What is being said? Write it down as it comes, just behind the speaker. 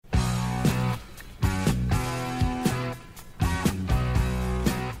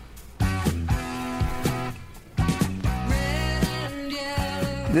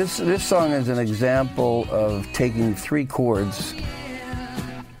This song is an example of taking three chords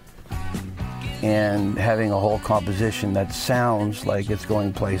and having a whole composition that sounds like it's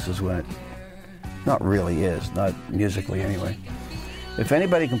going places when it not really is, not musically anyway. If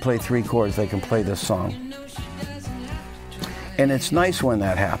anybody can play three chords, they can play this song. And it's nice when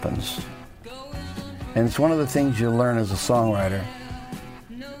that happens. And it's one of the things you learn as a songwriter,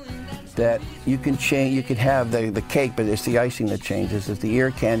 that you can change, you could have the cake, but it's the icing that changes. It's the ear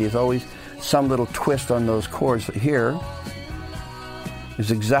candy. There's always some little twist on those chords. Here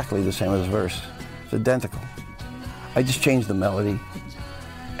is exactly the same as the verse. It's identical. I just changed the melody,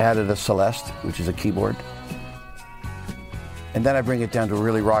 added a Celeste, which is a keyboard, and then I bring it down to a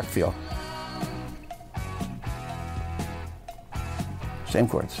really rock feel. Same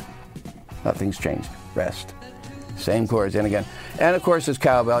chords. Nothing's changed. Rest. Same chords, and again. And of course, there's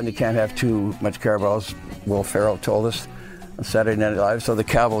cowbell, and you can't have too much cowbell, as Will Ferrell told us on Saturday Night Live. So the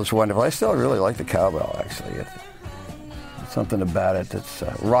cowbell is wonderful. I still really like the cowbell, actually. It's something about it that's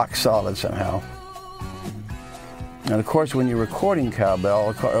rock solid somehow. And of course, when you're recording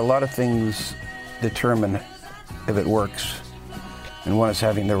cowbell, a lot of things determine if it works. And one is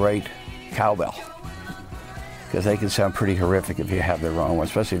having the right cowbell, because they can sound pretty horrific if you have the wrong one,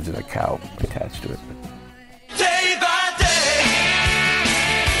 especially if there's a cow attached to it. Day by day.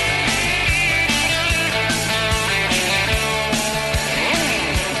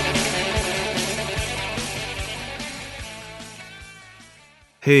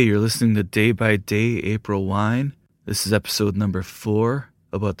 Hey, you're listening to Day by Day, April Wine. This is episode number 4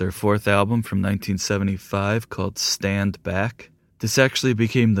 about their 4th album from 1975 called Stand Back. This actually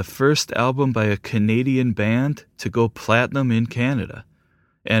became the first album by a Canadian band to go platinum in Canada,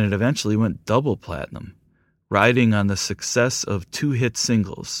 and it eventually went double platinum, riding on the success of 2 hit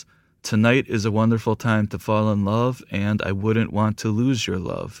singles, Tonight is a Wonderful Time to Fall in Love and I Wouldn't Want to Lose Your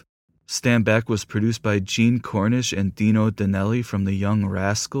Love. Stand Back was produced by Gene Cornish and Dino Danelli from the Young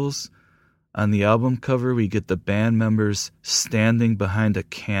Rascals. On the album cover, we get the band members standing behind a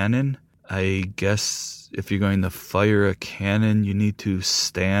cannon. I guess if you're going to fire a cannon, you need to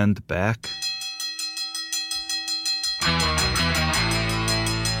stand back.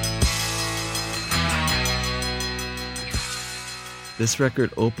 This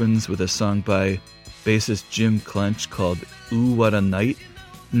record opens with a song by bassist Jim Clench called Ooh What a Night.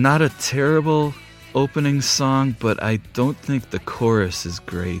 Not a terrible opening song, but I don't think the chorus is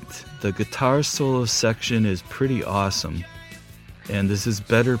great. The guitar solo section is pretty awesome, and this is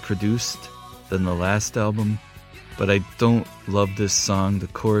better produced than the last album, but I don't love this song. The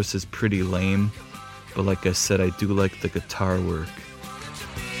chorus is pretty lame, but like I said, I do like the guitar work.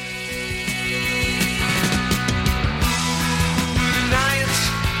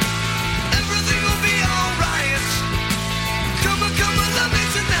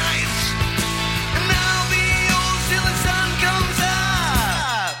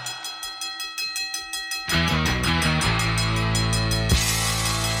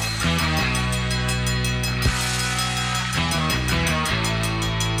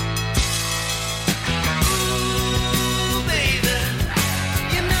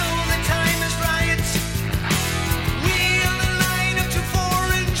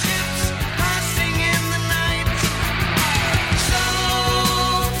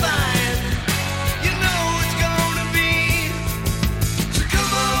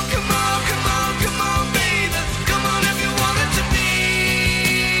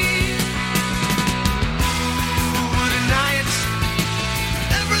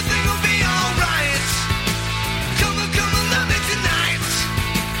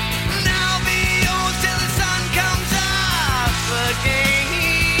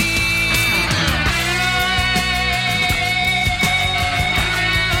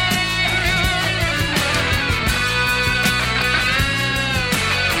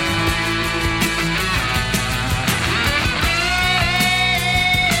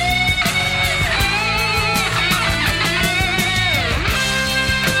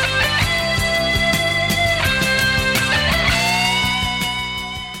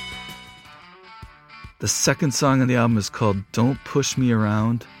 The second song on the album is called Don't Push Me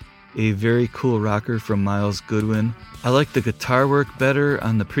Around, a very cool rocker from Miles Goodwin. I like the guitar work better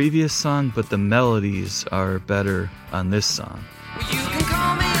on the previous song, but the melodies are better on this song. Well, you can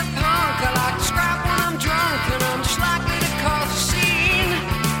call me a punk, I like to scrap when I'm drunk, and I'm just likely to cause a scene.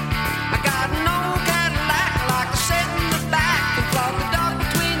 I got an old Cadillac, I like to sit in the back and flog the dog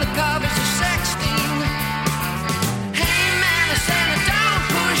between the covers of 16. Hey man, I said, don't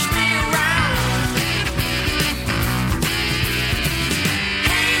push me around.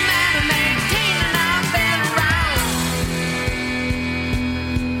 Hey man, I'm 18 and I've been around.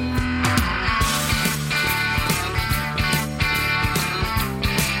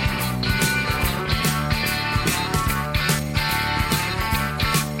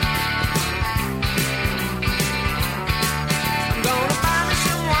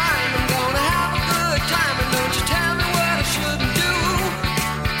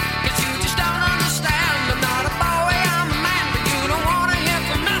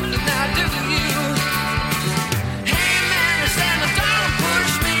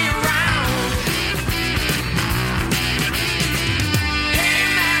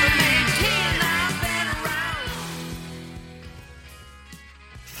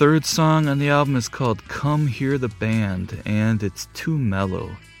 third song on the album is called Come Hear the Band, and it's too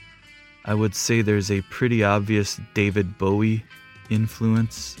mellow. I would say there's a pretty obvious David Bowie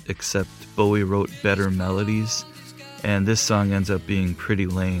influence, except Bowie wrote better melodies, and this song ends up being pretty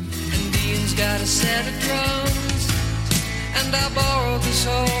lame. And Dean's got a set of drums, and I borrowed this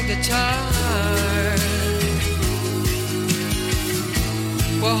old guitar.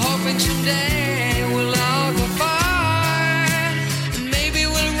 We're hoping someday we'll all go far, and maybe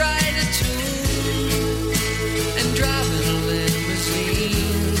we'll write a tune and drive in a limousine.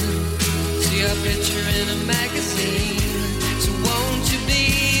 See our picture in a magazine, so won't you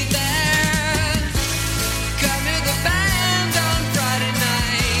be there? Come hear the band on Friday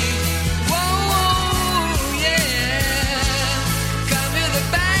night. Whoa, yeah. Come hear the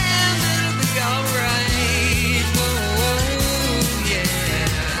band, it'll be alright. Whoa,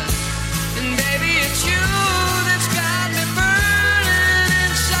 yeah. And baby, it's you that's got me burning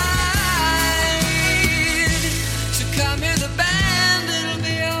inside. So come hear the band, it'll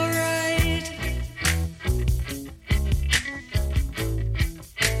be alright.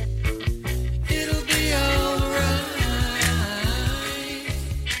 It'll be alright.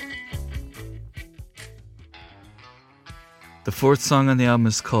 The fourth song on the album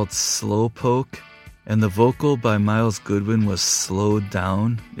is called Slowpoke, and the vocal by Miles Goodwin was slowed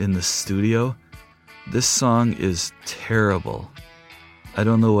down in the studio. This song is terrible. I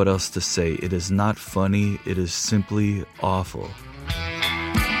don't know what else to say. It is not funny. It is simply awful.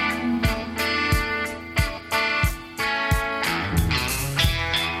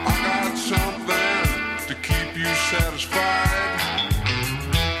 I got something to keep you satisfied.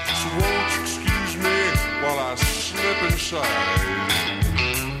 So won't you excuse me while I slip inside?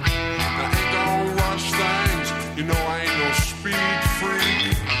 I ain't gonna rush things, you know I ain't no speed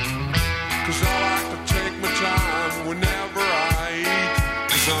freak. 'Cause I like to take my time whenever I eat.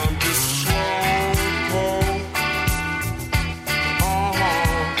 'Cause I'm just slow poke.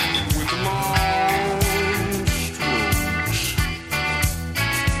 With long strokes.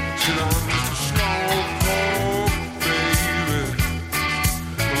 Said I'm just a slow poke, baby.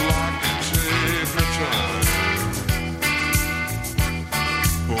 I like to take my time.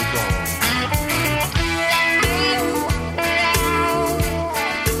 Poke on.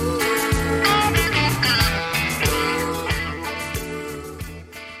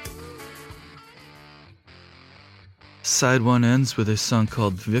 Side one ends with a song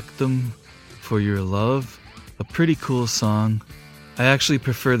called Victim for Your Love, a pretty cool song. I actually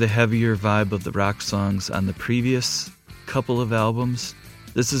prefer the heavier vibe of the rock songs on the previous couple of albums.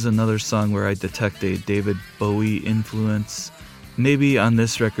 This is another song where I detect a David Bowie influence. Maybe on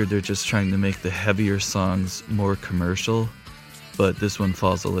this record they're just trying to make the heavier songs more commercial, but this one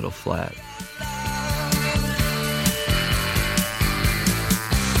falls a little flat.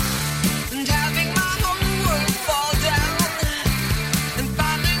 And having my whole world fall down, and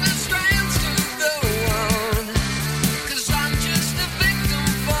finding the strength to go on. 'Cause I'm just a victim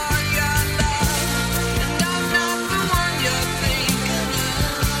for your love, and I'm not the one you're thinking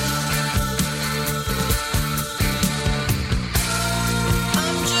of.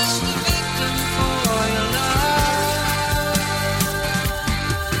 I'm just a victim for your love.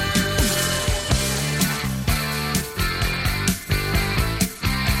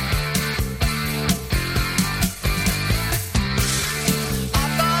 I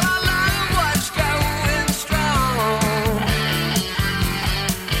thought our love was going strong,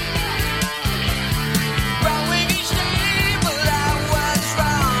 growing each day, but I was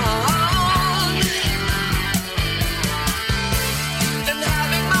wrong. And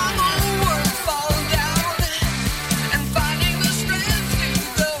having my whole world fall down, and finding the strength to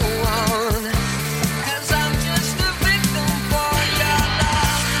go on. 'Cause I'm just a victim for your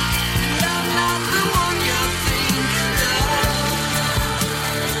love, and I'm not the one you're thinking of.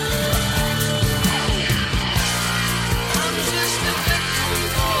 I'm just a victim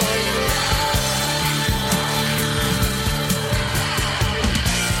for your love,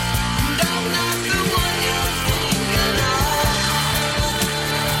 and I'm not the one you're thinking of.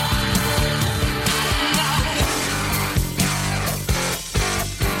 No,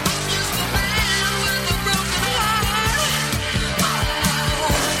 I'm just a man with a broken heart. Oh no,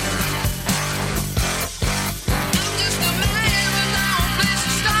 I'm just a man with no place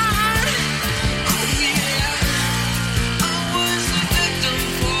to start. Oh yeah, I was a victim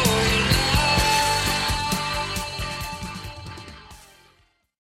for your love.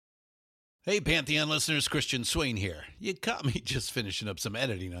 Hey, Pantheon listeners, Christian Swain here. You caught me just finishing up some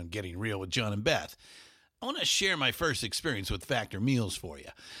editing on Getting Real with John and Beth. I want to share my first experience with Factor meals for you.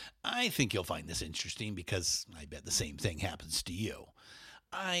 I think you'll find this interesting because I bet the same thing happens to you.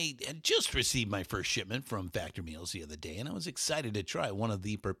 I had just received my first shipment from Factor Meals the other day, and I was excited to try one of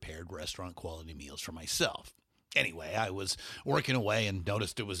the prepared restaurant quality meals for myself. Anyway, I was working away and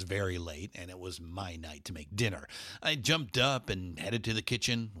noticed it was very late, and it was my night to make dinner. I jumped up and headed to the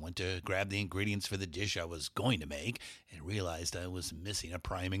kitchen, went to grab the ingredients for the dish I was going to make, and realized I was missing a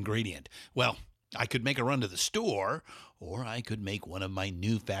prime ingredient. Well, I could make a run to the store, or I could make one of my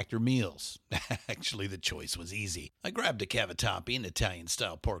new Factor meals. Actually, the choice was easy. I grabbed a cavatappi, an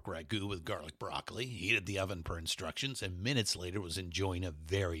Italian-style pork ragu with garlic broccoli, heated the oven per instructions, and minutes later was enjoying a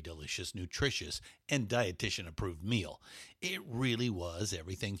very delicious, nutritious, and dietitian-approved meal. It really was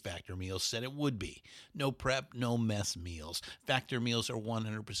everything Factor Meals said it would be. No prep, no mess meals. Factor Meals are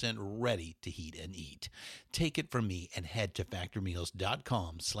 100% ready to heat and eat. Take it from me and head to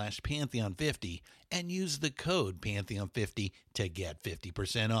factormeals.com/Pantheon50 and use the code Pantheon50 to get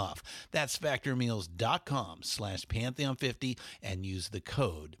 50% off. That's factormeals.com/Pantheon50 and use the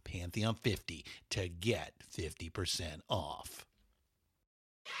code Pantheon50 to get 50% off.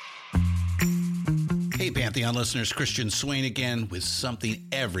 Hey, Pantheon listeners, Christian Swain again with something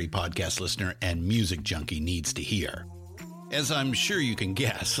every podcast listener and music junkie needs to hear. As I'm sure you can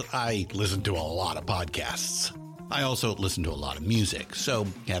guess, I listen to a lot of podcasts. I also listen to a lot of music, so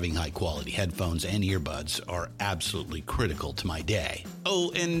having high-quality headphones and earbuds are absolutely critical to my day.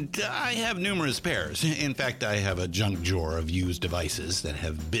 Oh, and I have numerous pairs. In fact, I have a junk drawer of used devices that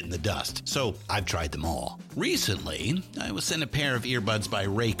have bitten the dust, so I've tried them all. Recently, I was sent a pair of earbuds by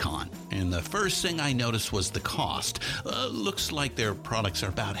Raycon, and the first thing I noticed was the cost. Looks like their products are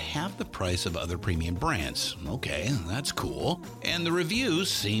about half the price of other premium brands. Okay, that's cool. And the reviews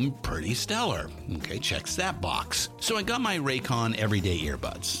seem pretty stellar. Okay, checks that box. So I got my Raycon Everyday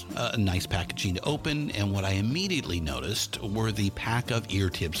Earbuds. A nice packaging to open, and what I immediately noticed were the pack of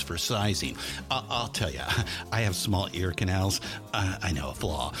ear tips for sizing. I'll tell you, I have small ear canals. I know, a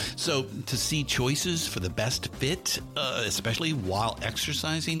flaw. So to see choices for the best fit, especially while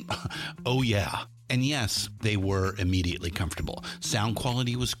exercising, oh yeah. And yes, they were immediately comfortable. Sound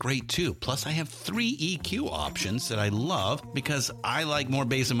quality was great too. Plus, I have 3 EQ options that I love because I like more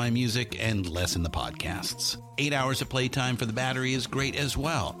bass in my music and less in the podcasts. 8 hours of playtime for the battery is great as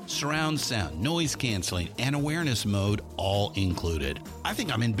well. Surround sound, noise canceling, and awareness mode all included. I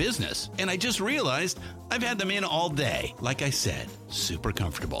think I'm in business. And I just realized I've had them in all day. Like I said, super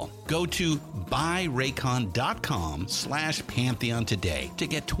comfortable. Go to buyraycon.com/Pantheon today to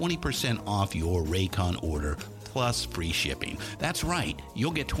get 20% off your Raycon order plus free shipping. That's right.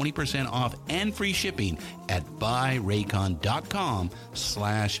 You'll get 20% off and free shipping at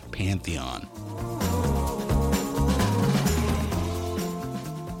buyraycon.com/Pantheon.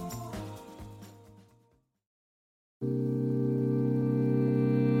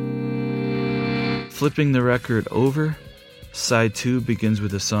 Flipping the record over, side 2 begins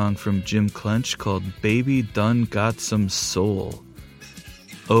with a song from Jim Clench called Baby Done Got Some Soul.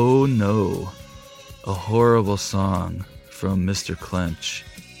 Oh no, a horrible song from Mr. Clench.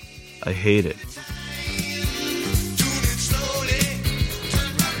 I hate it.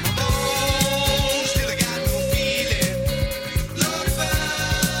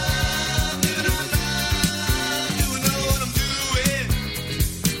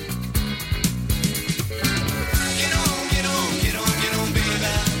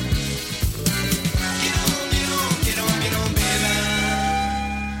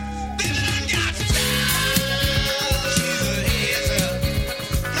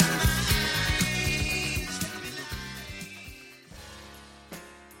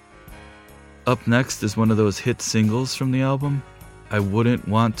 Up next is one of those hit singles from the album, I Wouldn't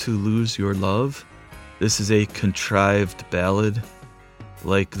Want to Lose Your Love. This is a contrived ballad,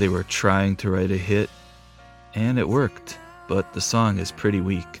 like they were trying to write a hit, and it worked, but the song is pretty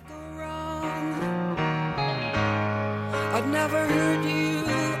weak. I'd never hurt you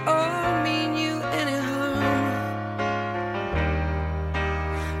or mean you any harm.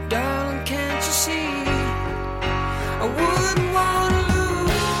 Darling, can't you see? I wouldn't want to lose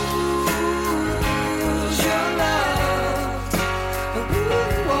your love. I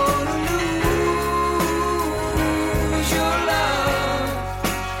wouldn't want to lose your love.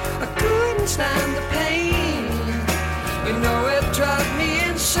 I couldn't stand the pain. You know it drives me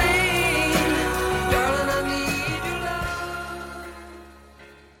insane. Darling, I need your love.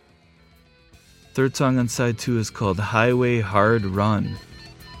 Third song on side 2 is called Highway Hard Run.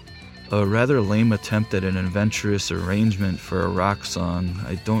 A rather lame attempt at an adventurous arrangement for a rock song.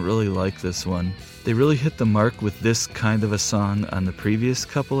 I don't really like this one. They really hit the mark with this kind of a song on the previous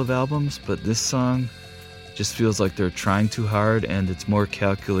couple of albums, but this song just feels like they're trying too hard and it's more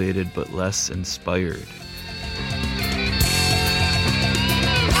calculated but less inspired.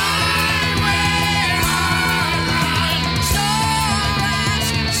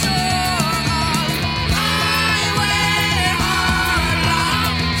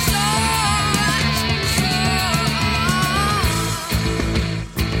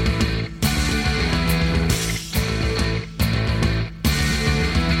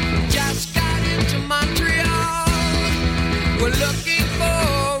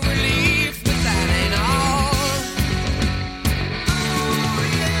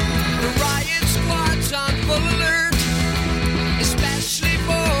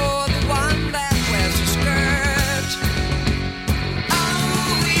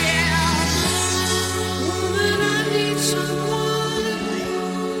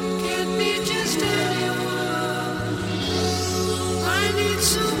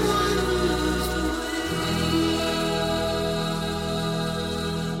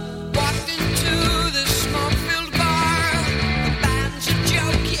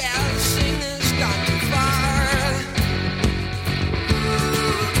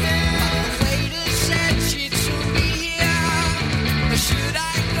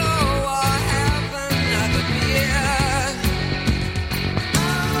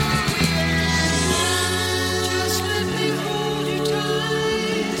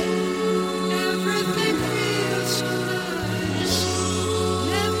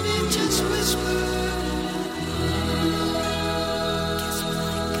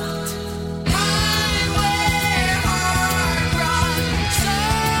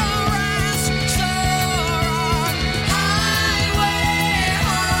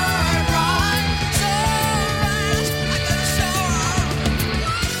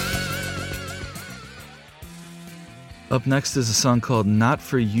 Up next is a song called Not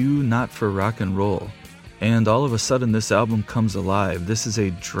For You, Not For Rock and Roll. And all of a sudden this album comes alive. This is a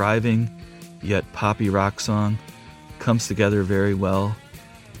driving yet poppy rock song. Comes together very well.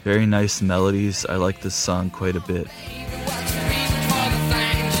 Very nice melodies. I like this song quite a bit.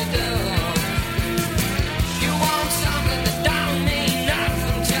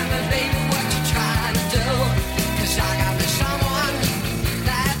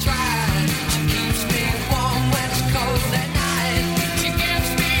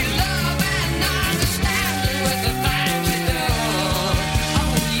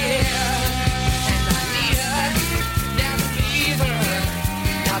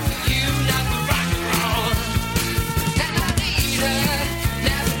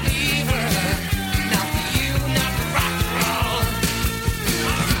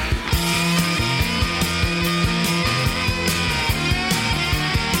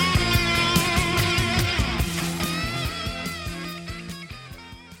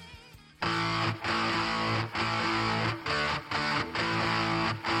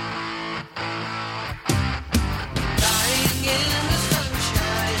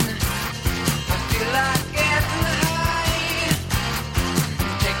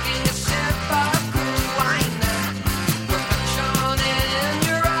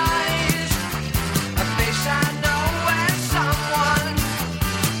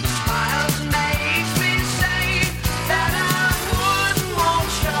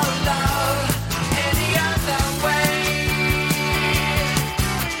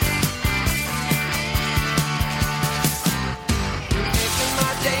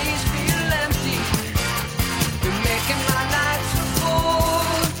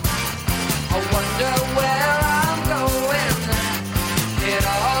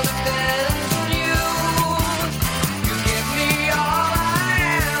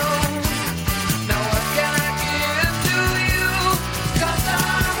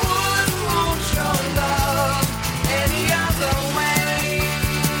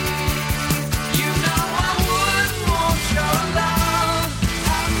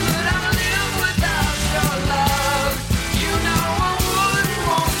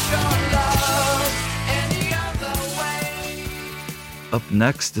 Up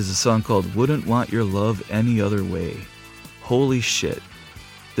next is a song called Wouldn't Want Your Love Any Other Way. Holy shit.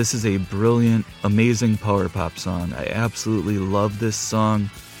 This is a brilliant, amazing power pop song. I absolutely love this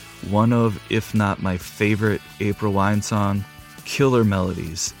song. One of, if not my favorite April Wine song. Killer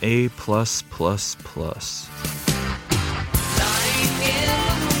melodies. A+++.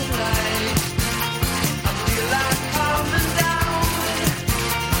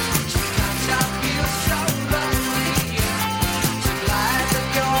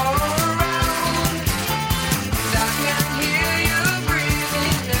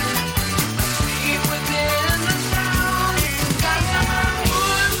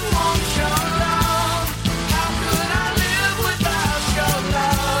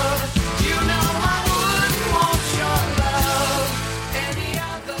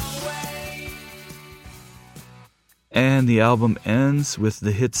 And the album ends with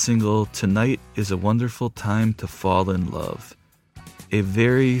the hit single, Tonight is a Wonderful Time to Fall in Love. A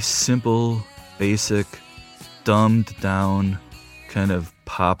very simple, basic, dumbed down kind of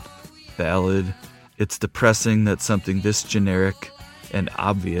pop ballad. It's depressing that something this generic and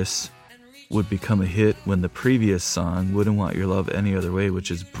obvious would become a hit when the previous song, Wouldn't Want Your Love Any Other Way, which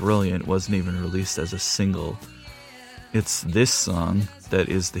is brilliant, wasn't even released as a single. It's this song that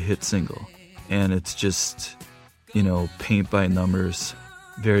is the hit single. And it's just, you know, paint by numbers,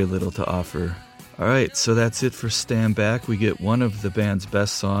 very little to offer. Alright, so that's it for Stand Back. We get one of the band's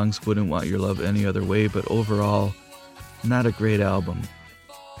best songs, Wouldn't Want Your Love Any Other Way, but overall, not a great album.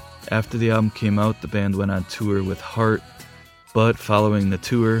 After the album came out, the band went on tour with Heart, but following the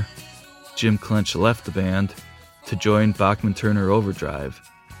tour, Jim Clench left the band to join Bachman Turner Overdrive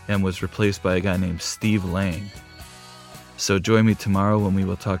and was replaced by a guy named Steve Lang. So join me tomorrow when we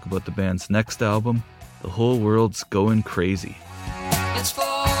will talk about the band's next album, The Whole World's Going Crazy. Let's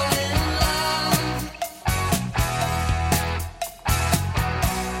fall in love.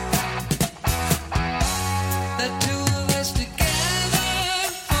 The two of us together,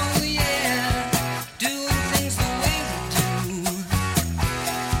 oh yeah, doing things the way we do.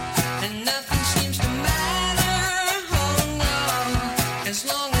 And nothing seems to matter, oh no, as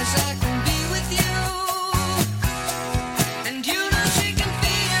long as I can be with you. And you know she can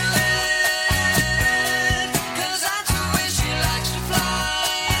feel it, 'cause I too wish you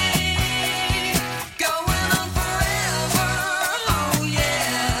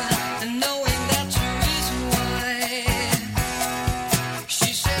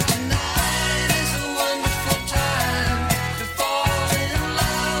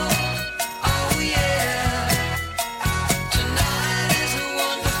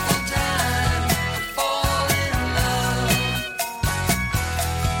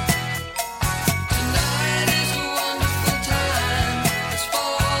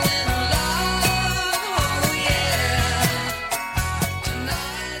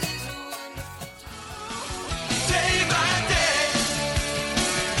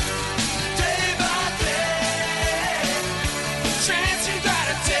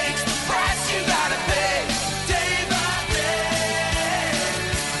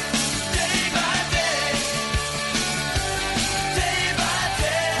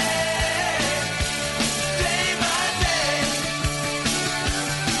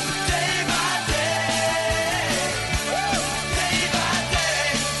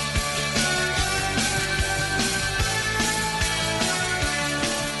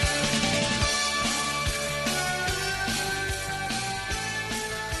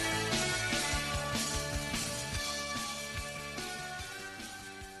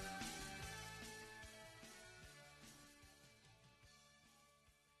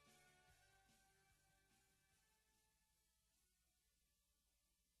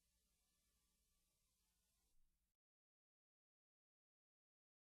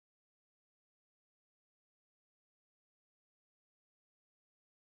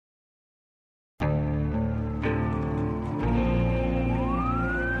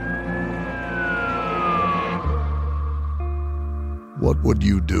What would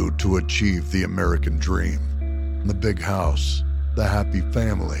you do to achieve the American dream? The big house, the happy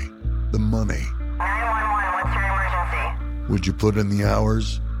family, the money. 911, what's your emergency? Would you put in the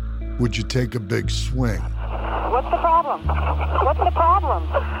hours? Would you take a big swing? What's the problem? What's the problem?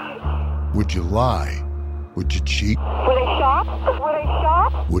 Would you lie? Would you cheat? Were they shot? Were they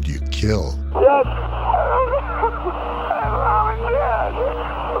shot? Would you kill? Yes. My mom and dad.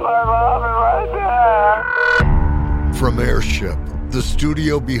 My mom and my dad. From Airship, the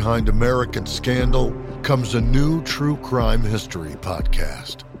studio behind American Scandal, comes a new true crime history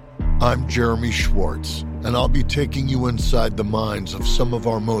podcast. I'm Jeremy Schwartz, and I'll be taking you inside the minds of some of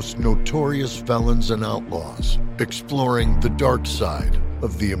our most notorious felons and outlaws, exploring the dark side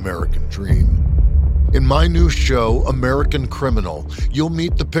of the American dream. In my new show, American Criminal, you'll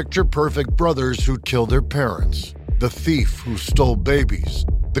meet the picture-perfect brothers who killed their parents, the thief who stole babies,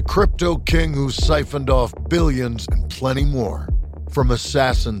 the crypto king who siphoned off billions, and plenty more. From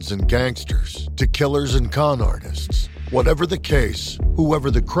assassins and gangsters to killers and con artists. Whatever the case,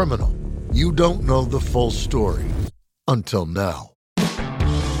 whoever the criminal, you don't know the full story. Until now.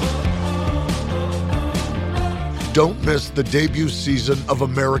 Don't miss the debut season of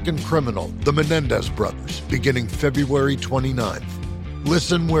American Criminal, The Menendez Brothers, beginning February 29th.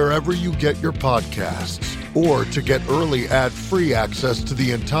 Listen wherever you get your podcasts, or to get early ad-free access to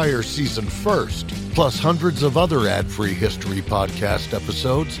the entire season first, plus hundreds of other ad-free history podcast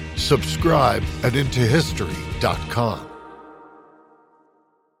episodes, subscribe at IntoHistory.com.